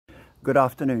Good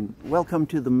afternoon. Welcome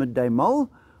to the Midday Mull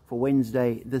for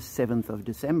Wednesday, the 7th of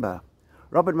December.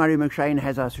 Robert Murray McShane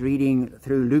has us reading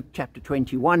through Luke chapter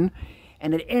 21,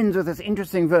 and it ends with this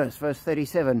interesting verse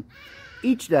 37.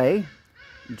 Each day,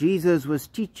 Jesus was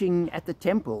teaching at the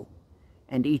temple,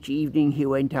 and each evening he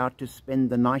went out to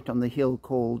spend the night on the hill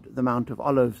called the Mount of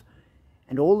Olives,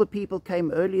 and all the people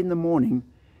came early in the morning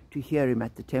to hear him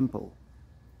at the temple.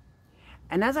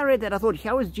 And as I read that, I thought,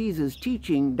 how is Jesus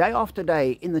teaching day after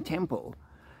day in the temple?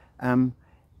 And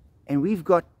we've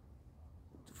got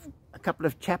a couple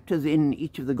of chapters in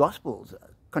each of the Gospels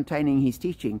containing his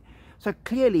teaching. So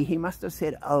clearly he must have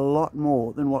said a lot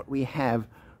more than what we have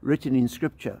written in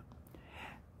Scripture.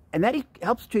 And that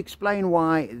helps to explain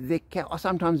why there are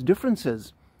sometimes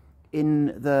differences in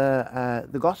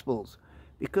the Gospels.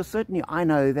 Because certainly I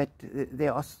know that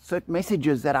there are certain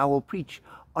messages that I will preach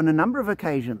on a number of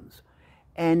occasions,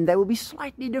 and they will be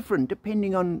slightly different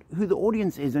depending on who the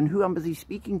audience is and who I'm busy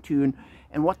speaking to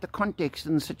and what the context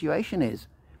and the situation is.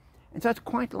 And so it's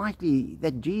quite likely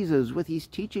that Jesus, with his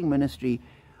teaching ministry,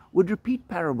 would repeat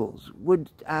parables, would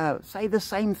say the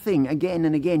same thing again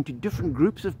and again to different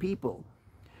groups of people,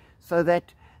 so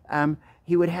that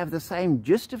he would have the same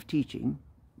gist of teaching,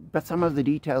 but some of the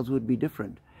details would be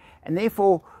different. And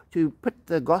therefore, to put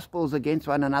the Gospels against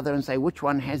one another and say which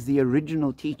one has the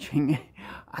original teaching,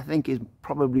 I think is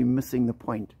probably missing the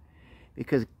point.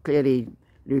 Because clearly,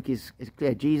 Luke is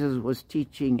clear. Jesus was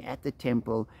teaching at the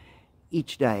temple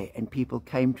each day, and people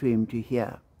came to him to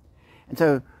hear. And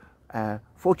so,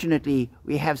 fortunately,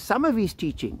 we have some of his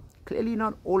teaching, clearly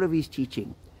not all of his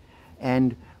teaching.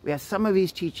 And we have some of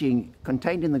his teaching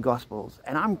contained in the Gospels.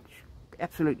 And I'm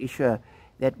absolutely sure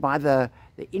that by the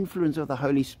influence of the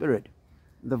Holy Spirit,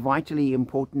 the vitally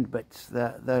important bits,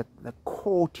 the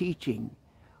core teaching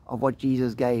of what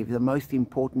Jesus gave, the most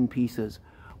important pieces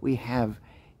we have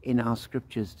in our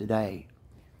Scriptures today.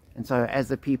 And so as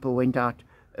the people went out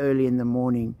early in the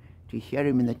morning to hear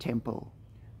him in the temple,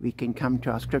 we can come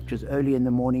to our Scriptures early in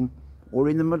the morning or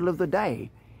in the middle of the day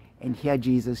and hear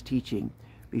Jesus teaching,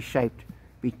 be shaped,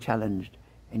 be challenged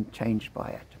and changed by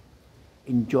it.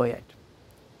 Enjoy it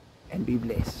and be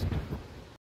blessed.